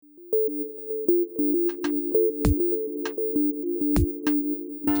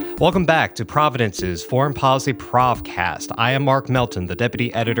Welcome back to Providence's Foreign Policy Provcast. I am Mark Melton, the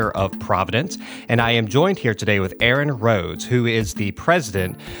deputy editor of Providence, and I am joined here today with Aaron Rhodes, who is the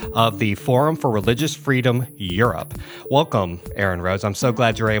president of the Forum for Religious Freedom Europe. Welcome, Aaron Rhodes. I'm so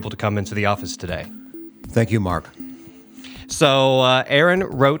glad you're able to come into the office today. Thank you, Mark. So Aaron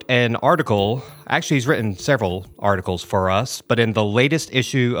wrote an article. Actually, he's written several articles for us, but in the latest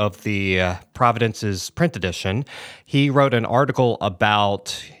issue of the Providence's print edition, he wrote an article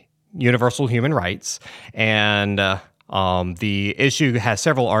about universal human rights, and the issue has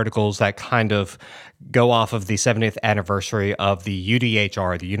several articles that kind of go off of the 70th anniversary of the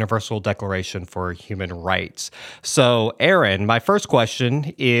UDHR, the Universal Declaration for Human Rights. So, Aaron, my first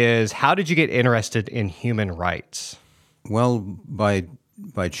question is, how did you get interested in human rights? Well, by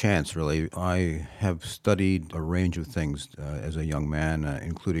chance, really. I have studied a range of things as a young man,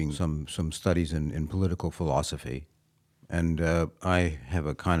 including some studies in political philosophy. And I have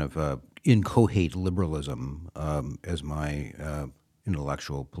a kind of inchoate liberalism as my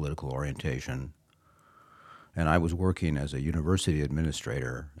intellectual political orientation. And I was working as a university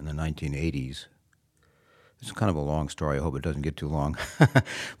administrator in the 1980s. It's kind of a long story. I hope it doesn't get too long.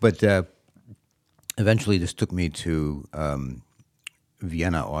 But eventually this took me to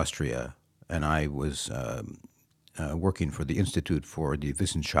Vienna, Austria, and I was working for the Institute for die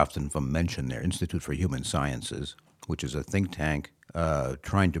Wissenschaften vom Menschen, their Institute for Human Sciences, which is a think tank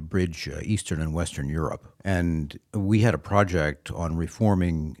trying to bridge Eastern and Western Europe. And we had a project on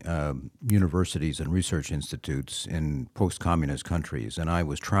reforming universities and research institutes in post-communist countries. And I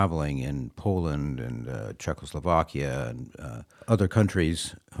was traveling in Poland and Czechoslovakia and other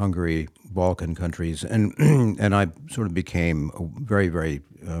countries, Hungary, Balkan countries. And and I sort of became very, very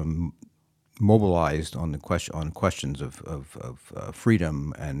mobilized on questions of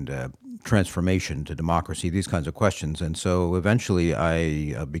freedom and transformation to democracy, these kinds of questions. And so eventually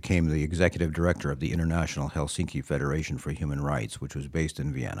I became the executive director of the International Helsinki Federation for Human Rights, which was based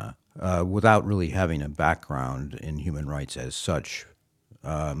in Vienna, without really having a background in human rights as such.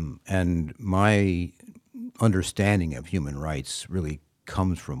 And my understanding of human rights really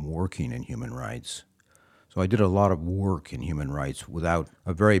comes from working in human rights. So I did a lot of work in human rights without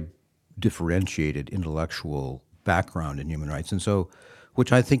a very differentiated intellectual background in human rights, and so,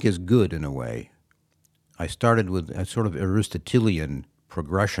 which I think is good in a way. I started with a sort of Aristotelian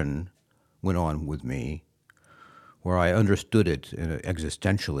progression went on with me, where I understood it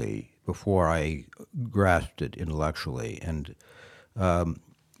existentially before I grasped it intellectually. And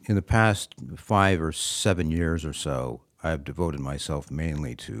in the past 5 or 7 years or so, I've devoted myself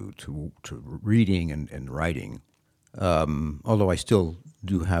mainly to reading and writing. Although I still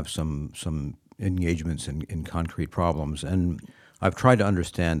do have some engagements in concrete problems, and I've tried to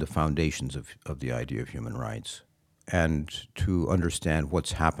understand the foundations of the idea of human rights, and to understand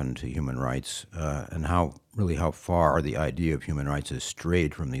what's happened to human rights, and how far the idea of human rights has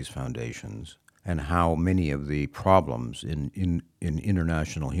strayed from these foundations, and how many of the problems in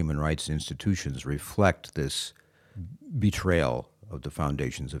international human rights institutions reflect this betrayal of the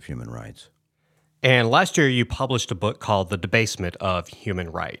foundations of human rights. And last year you published a book called The Debasement of Human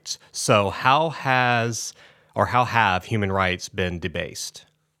Rights. So how have human rights been debased?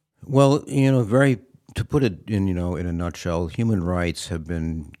 Well, to put it in a nutshell, human rights have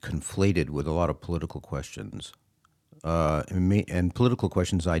been conflated with a lot of political questions. And political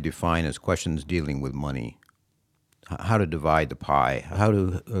questions I define as questions dealing with money, how to divide the pie, how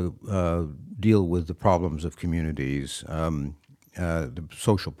to deal with the problems of communities, the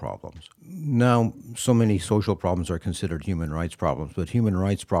social problems. Now, so many social problems are considered human rights problems, but human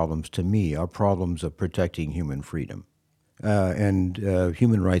rights problems, to me, are problems of protecting human freedom. And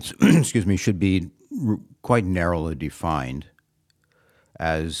human rights, should be quite narrowly defined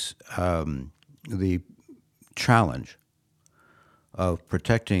as the challenge of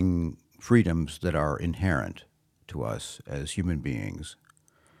protecting freedoms that are inherent to us as human beings,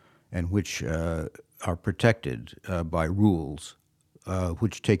 and which are protected by rules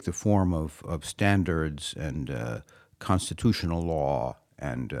which take the form of standards and constitutional law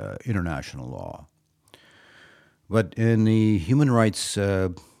and international law. But in the human rights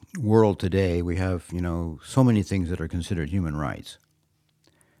world today, we have, so many things that are considered human rights,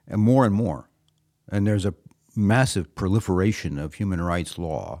 and more. And there's a massive proliferation of human rights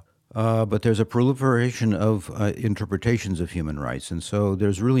law, but there's a proliferation of interpretations of human rights. And so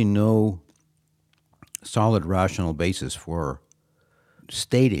there's really no solid rational basis for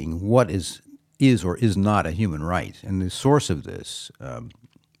stating what is or is not a human right. And the source of this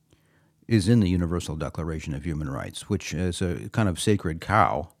is in the Universal Declaration of Human Rights, which is a kind of sacred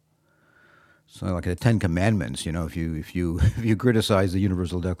cow So like the Ten Commandments, if you if you criticize the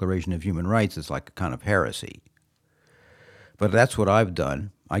Universal Declaration of Human Rights, it's like a kind of heresy. But that's what I've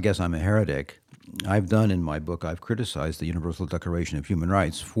done. I guess I'm a heretic. I've done in my book, I've criticized the Universal Declaration of Human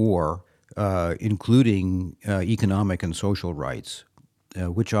Rights for including economic and social rights,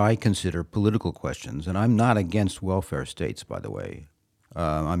 which I consider political questions. And I'm not against welfare states, by the way.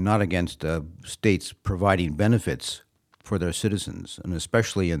 I'm not against states providing benefits for their citizens, and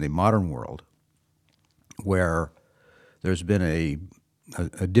especially in the modern world, where there's been a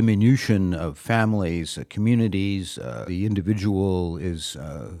diminution of families, communities. The individual is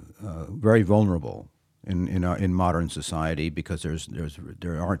very vulnerable in modern society because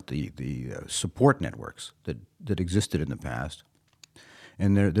there aren't the support networks that existed in the past,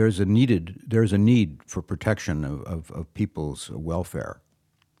 and there's a need for protection of people's welfare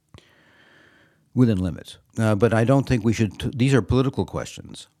within limits. But I don't think we should. These are political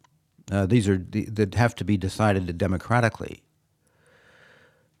questions. These are that have to be decided democratically.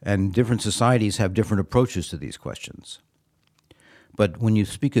 And different societies have different approaches to these questions. But when you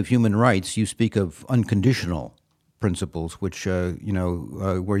speak of human rights, you speak of unconditional principles, which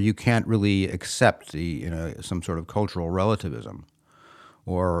where you can't really accept some sort of cultural relativism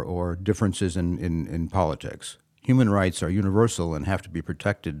or differences in politics. Human rights are universal and have to be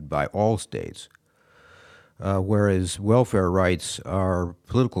protected by all states. Whereas welfare rights are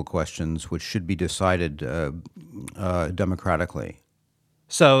political questions which should be decided democratically.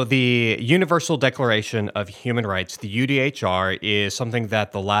 So the Universal Declaration of Human Rights, the UDHR, is something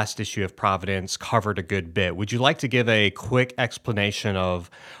that the last issue of Providence covered a good bit. Would you like to give a quick explanation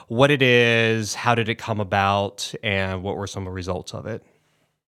of what it is, how did it come about, and what were some of the results of it?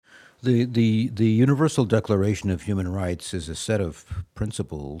 The Universal Declaration of Human Rights is a set of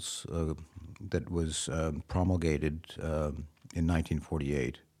principles that was promulgated in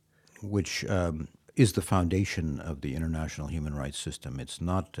 1948, which is the foundation of the international human rights system. It's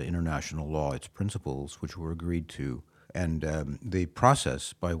not international law, it's principles which were agreed to. And the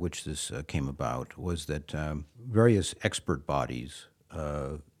process by which this came about was that various expert bodies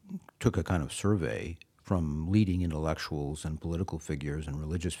took a kind of survey from leading intellectuals and political figures and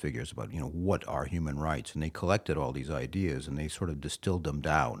religious figures about, what are human rights? And they collected all these ideas and they sort of distilled them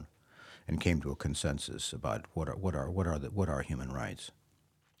down and came to a consensus about what are human rights.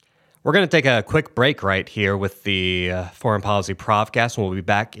 We're going to take a quick break right here with the Foreign Policy Profcast, and we'll be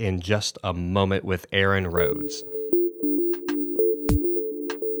back in just a moment with Aaron Rhodes.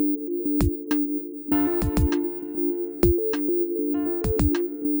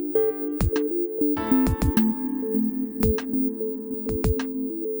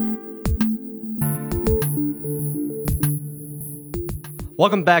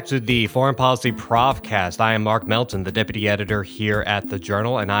 Welcome back to the Foreign Policy Profcast. I am Mark Melton, the deputy editor here at the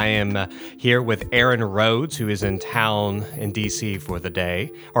Journal, and I am here with Aaron Rhodes, who is in town in D.C. for the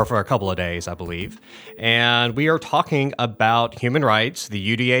day, or for a couple of days, I believe. And we are talking about human rights,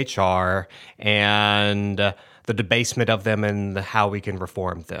 the UDHR, and the debasement of them and how we can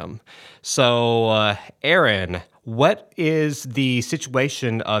reform them. So, Aaron, what is the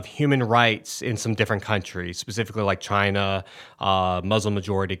situation of human rights in some different countries, specifically like China, Muslim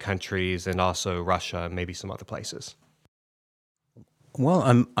majority countries, and also Russia, and maybe some other places? Well,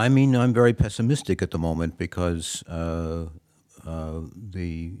 I'm very pessimistic at the moment because if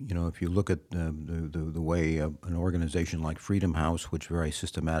you look at the way an organization like Freedom House, which very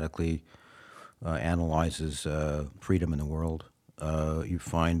systematically analyzes freedom in the world, you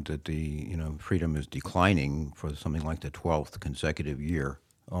find that the freedom is declining for something like the 12th consecutive year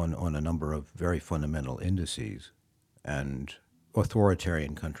on a number of very fundamental indices, and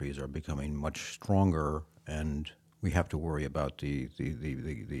authoritarian countries are becoming much stronger, and we have to worry about the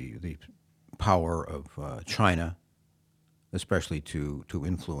power of China, especially to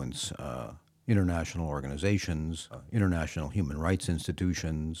influence international organizations, international human rights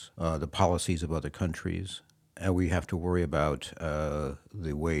institutions, the policies of other countries. We have to worry about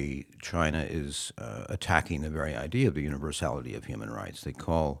the way China is attacking the very idea of the universality of human rights. They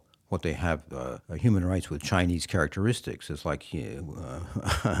call what they have human rights with Chinese characteristics. It's like,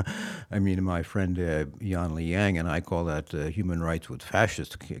 my friend Yan Liang and I call that human rights with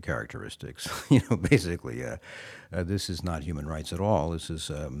fascist characteristics. Basically, this is not human rights at all. This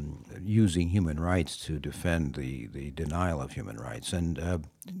is using human rights to defend the denial of human rights. And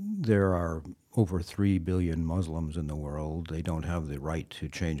there are over 3 billion Muslims in the world. They don't have the right to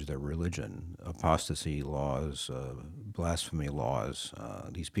change their religion. Apostasy laws, blasphemy laws,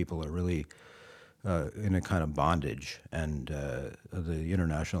 these people are really in a kind of bondage, and the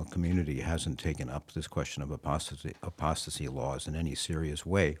international community hasn't taken up this question of apostasy laws in any serious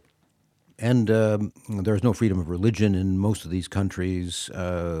way. And there's no freedom of religion in most of these countries.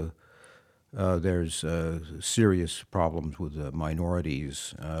 There's serious problems with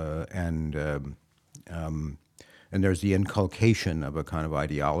minorities, and there's the inculcation of a kind of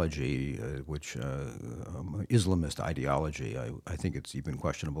ideology, which Islamist ideology. I think it's even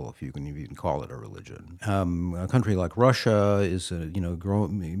questionable if you can even call it a religion. A country like Russia is, kind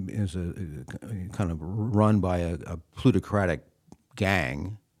of run by a plutocratic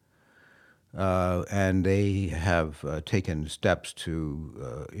gang. And they have taken steps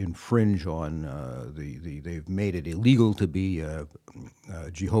to infringe on they've made it illegal to be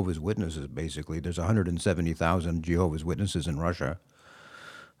Jehovah's Witnesses, basically. There's 170,000 Jehovah's Witnesses in Russia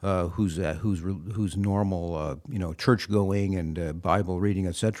whose normal, church going and Bible reading,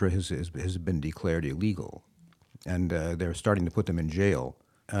 etc., has been declared illegal. And they're starting to put them in jail.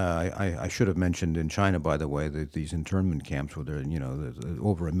 I should have mentioned in China, by the way, that these internment camps where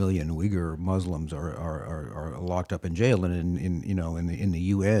over 1 million Uyghur Muslims are locked up in jail, and in the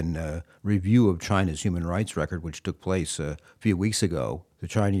UN review of China's human rights record, which took place a few weeks ago, the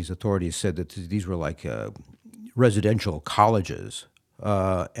Chinese authorities said that these were like residential colleges.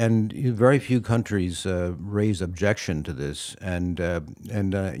 And very few countries raise objection to this. And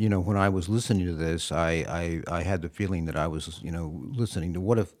when I was listening to this, I had the feeling that I was, listening to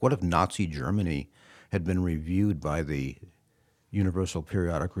what if Nazi Germany had been reviewed by the Universal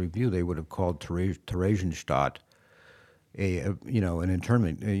Periodic Review? They would have called Theresienstadt an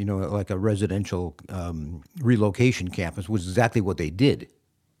internment, like a residential relocation campus, which is exactly what they did.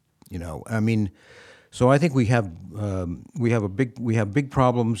 So I think we have big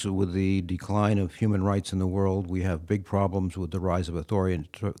problems with the decline of human rights in the world. We have big problems with the rise of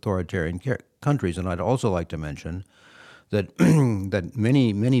authoritarian countries, and I'd also like to mention that that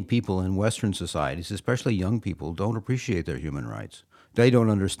many people in Western societies, especially young people, don't appreciate their human rights. They don't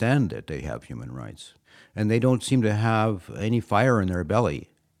understand that they have human rights, and they don't seem to have any fire in their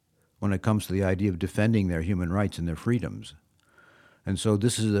belly when it comes to the idea of defending their human rights and their freedoms. And so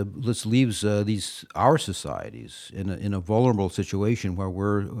this leaves our societies in a vulnerable situation where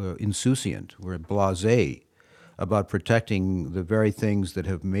we're insouciant, we're blasé about protecting the very things that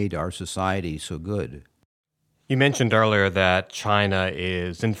have made our society so good. You mentioned earlier that China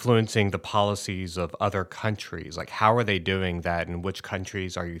is influencing the policies of other countries. Like, how are they doing that, and which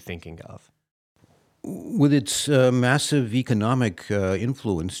countries are you thinking of? With its massive economic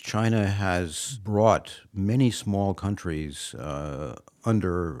influence, China has brought many small countries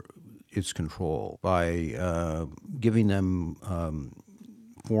under its control by giving them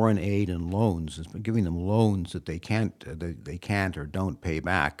foreign aid and loans, giving them loans that they can't or don't pay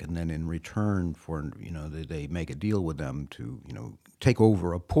back, and then in return for they make a deal with them to take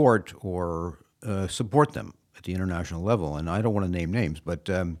over a port or support them at the international level. And I don't want to name names, but.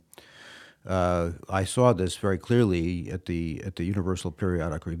 I saw this very clearly at the Universal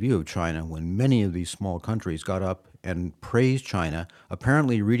Periodic Review of China when many of these small countries got up and praised China,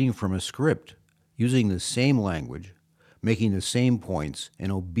 apparently reading from a script, using the same language, making the same points,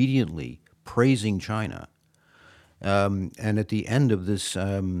 and obediently praising China. And at the end of this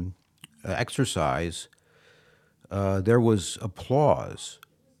exercise, there was applause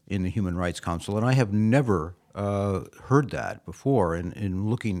in the Human Rights Council, and I have never heard that before. In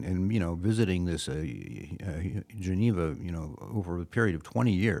looking and visiting this Geneva, over a period of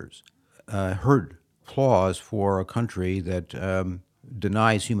 20 years, heard applause for a country that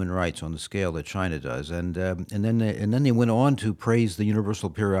denies human rights on the scale that China does, and then they went on to praise the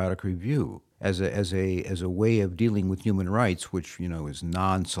Universal Periodic Review as a way of dealing with human rights, which is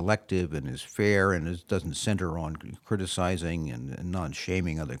non-selective and is fair and doesn't center on criticizing and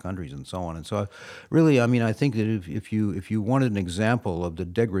non-shaming other countries and so on. And so, really, I think that if you wanted an example of the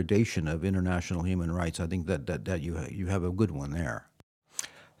degradation of international human rights, I think that you have a good one there.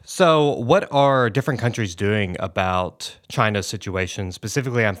 So, what are different countries doing about China's situation?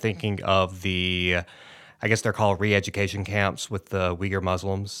 Specifically, I'm thinking of I guess they're called re-education camps with the Uyghur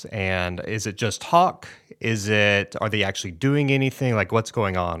Muslims. And is it just talk? Are they actually doing anything? Like, what's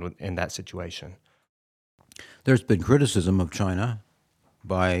going on in that situation? There's been criticism of China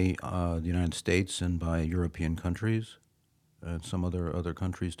by the United States and by European countries, and some other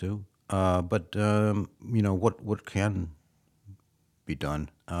countries too. But what can be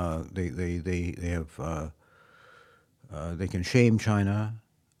done? They can shame China.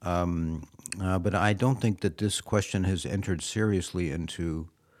 But I don't think that this question has entered seriously into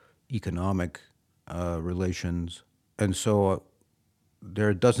economic relations. And so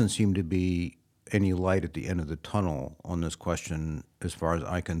there doesn't seem to be any light at the end of the tunnel on this question, as far as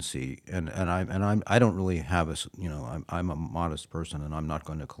I can see. I don't really have I'm a modest person, and I'm not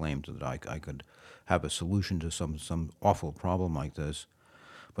going to claim that I could have a solution to some awful problem like this.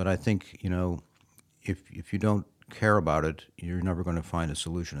 But I think, if you don't care about it, you're never going to find a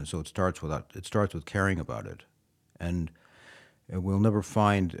solution. And so it starts with caring about it, and we'll never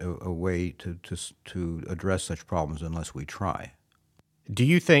find a way to address such problems unless we try. Do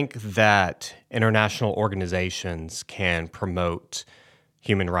you think that international organizations can promote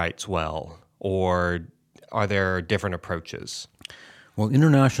human rights well, or are there different approaches? Well,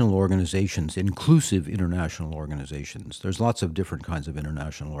 international organizations, inclusive international organizations. There's lots of different kinds of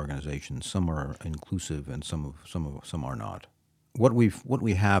international organizations. Some are inclusive, and some are not. What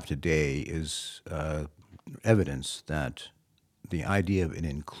we have today is evidence that the idea of an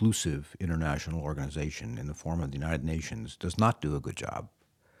inclusive international organization in the form of the United Nations does not do a good job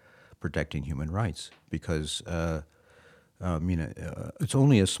protecting human rights, because it's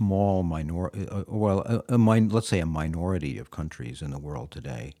only a small minority, let's say a minority of countries in the world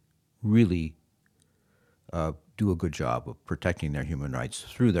today really do a good job of protecting their human rights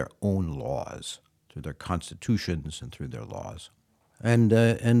through their own laws, through their constitutions and through their laws. And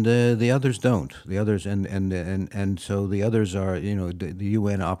the others don't. The others and so the others are, the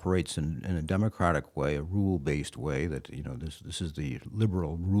UN operates in a democratic way, a rule-based way. That this is the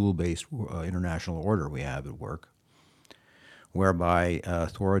liberal rule-based international order we have at work, whereby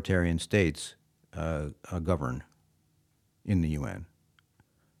authoritarian states govern in the UN.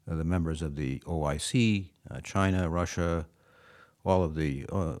 The members of the OIC, China, Russia, all of the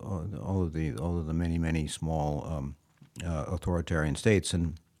many small authoritarian states,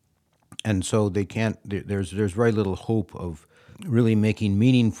 and so they can't. There's very little hope of really making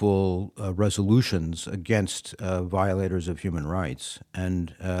meaningful resolutions against violators of human rights,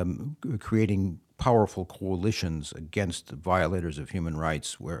 and creating powerful coalitions against violators of human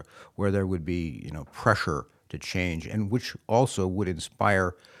rights, where there would be pressure to change, and which also would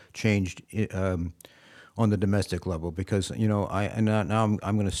inspire change on the domestic level. Because now I'm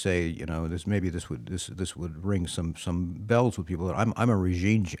going to say this would ring some bells with people. I'm a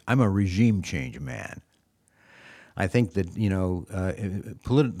regime change man. I think that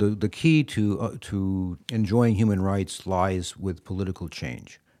the key to enjoying human rights lies with political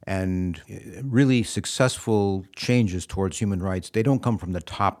change. And really successful changes towards human rights, they don't come from the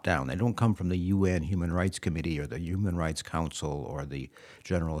top down. They don't come from the UN Human Rights Committee or the Human Rights Council or the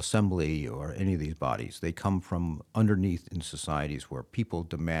General Assembly or any of these bodies. They come from underneath in societies where people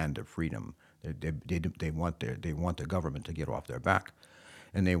demand their freedom. They want the government to get off their back,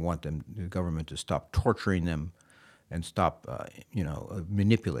 and they want the government to stop torturing them and stop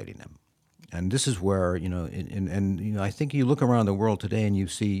manipulating them. And this is where, I think you look around the world today and you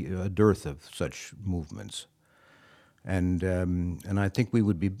see a dearth of such movements. And I think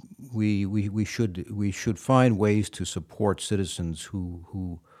we should find ways to support citizens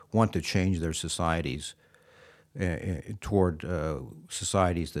who want to change their societies toward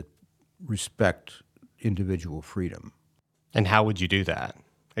societies that respect individual freedom. And how would you do that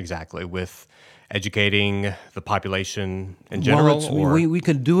exactly? With educating the population in general? Well, we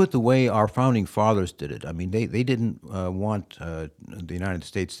could do it the way our founding fathers did it. I mean, they didn't want the United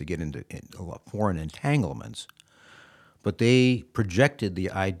States to get into foreign entanglements, but they projected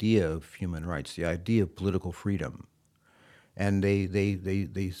the idea of human rights, the idea of political freedom, and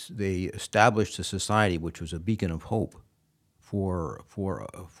they established a society which was a beacon of hope for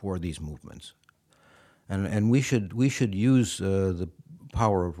these movements. And we should use the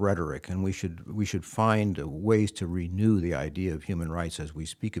power of rhetoric, and we should find ways to renew the idea of human rights as we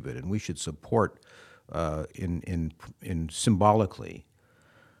speak of it, and we should support in symbolically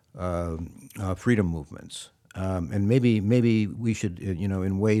freedom movements, and maybe we should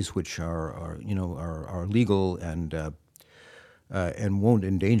in ways which are legal and won't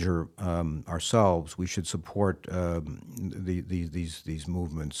endanger ourselves. We should support these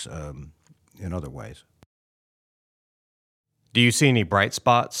movements in other ways. Do you see any bright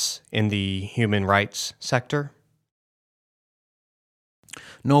spots in the human rights sector?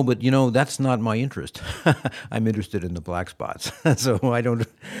 No, but that's not my interest. I'm interested in the black spots. So I don't,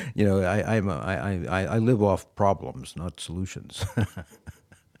 I live off problems, not solutions.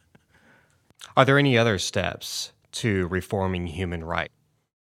 Are there any other steps to reforming human rights?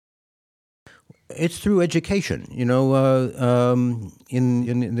 It's through education. In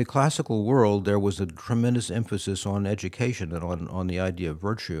the classical world, there was a tremendous emphasis on education and on the idea of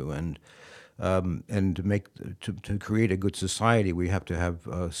virtue, and to create a good society, we have to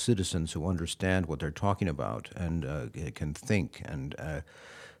have citizens who understand what they're talking about and can think and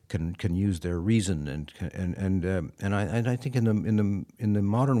can use their reason, and I think in the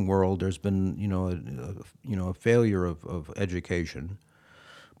modern world there's been a failure of education,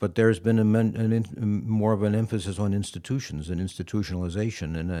 but there's been more of an emphasis on institutions and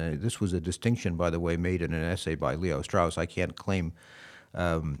institutionalization, and this was a distinction, by the way, made in an essay by Leo Strauss. I can't claim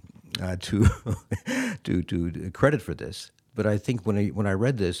to credit for this. But I think when I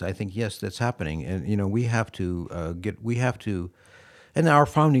read this, I think yes, that's happening, and we have to, and our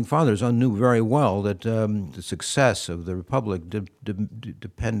founding fathers knew very well that the success of the republic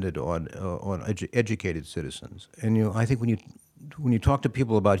depended on educated citizens. And I think when you talk to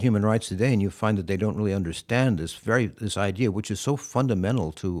people about human rights today, and you find that they don't really understand this idea, which is so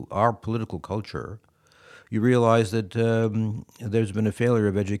fundamental to our political culture, you realize that there's been a failure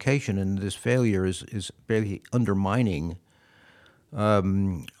of education, and this failure is really undermining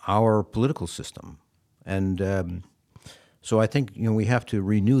our political system. And so I think we have to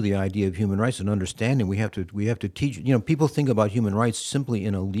renew the idea of human rights and understanding. We have to teach. People think about human rights simply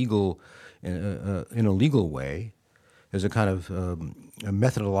in a legal way, as a kind of a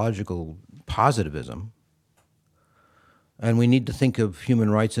methodological positivism, and we need to think of human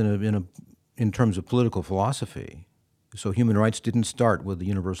rights in terms of political philosophy. So human rights didn't start with the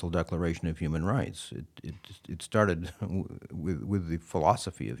Universal Declaration of Human Rights. It started with the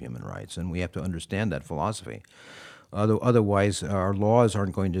philosophy of human rights, and we have to understand that philosophy. Otherwise, our laws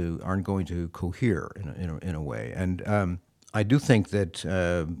aren't going to cohere in a way. And I do think that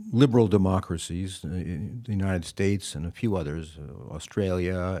liberal democracies, the United States and a few others,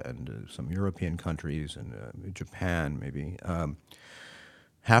 Australia and some European countries and Japan maybe,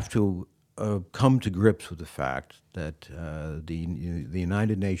 have to come to grips with the fact that the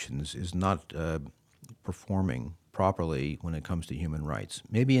United Nations is not performing properly when it comes to human rights.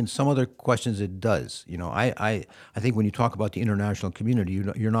 Maybe in some other questions it does. I think when you talk about the international community,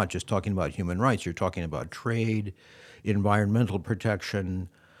 you're not just talking about human rights. You're talking about trade, environmental protection,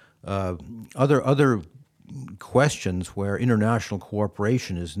 other questions where international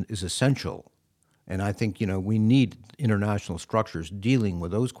cooperation is essential. And I think we need international structures dealing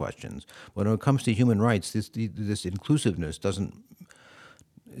with those questions. But when it comes to human rights, this inclusiveness doesn't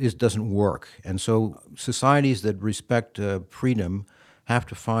work. And so societies that respect freedom have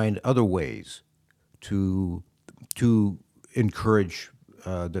to find other ways to encourage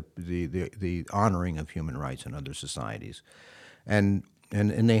the honoring of human rights in other societies, and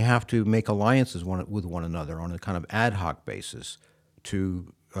they have to make alliances with one another on a kind of ad hoc basis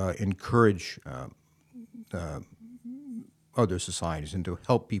to encourage other societies and to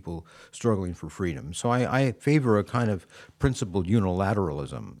help people struggling for freedom. So I favor a kind of principled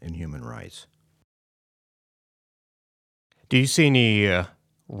unilateralism in human rights. Do you see any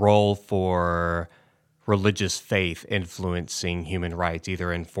role for religious faith influencing human rights,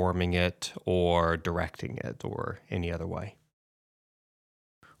 either informing it or directing it or any other way?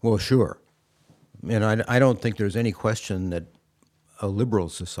 Well, sure. And I don't think there's any question that a liberal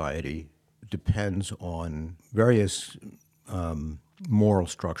society depends on various moral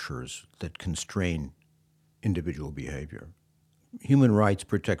structures that constrain individual behavior. Human rights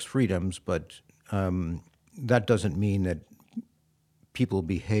protects freedoms, but that doesn't mean that people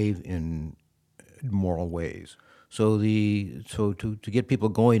behave in moral ways. So to get people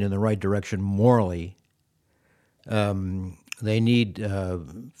going in the right direction morally, they need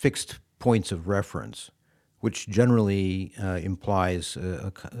fixed points of reference, which generally implies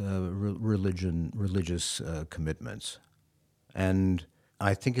religious commitments. And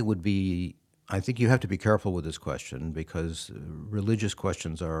I think you have to be careful with this question, because religious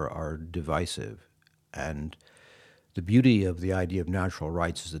questions are divisive. And the beauty of the idea of natural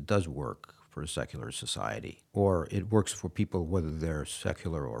rights is it does work for a secular society, or it works for people whether they're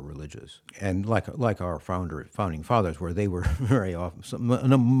secular or religious. And like our founding fathers, where they were very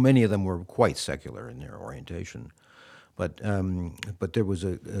often, many of them were quite secular in their orientation, but there was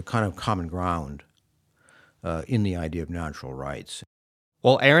a kind of common ground in the idea of natural rights.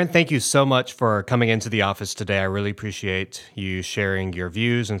 Well, Aaron, thank you so much for coming into the office today. I really appreciate you sharing your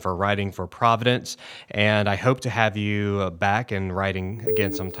views and for writing for Providence. And I hope to have you back and writing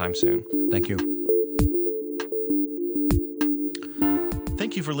again sometime soon. Thank you.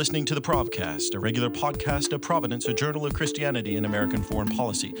 Thank you for listening to the Provcast, a regular podcast of Providence, a journal of Christianity and American foreign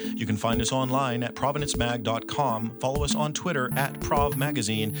policy. You can find us online at providencemag.com, follow us on Twitter at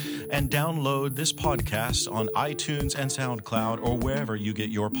ProvMagazine, and download this podcast on iTunes and SoundCloud or wherever you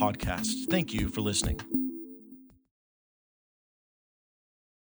get your podcasts. Thank you for listening.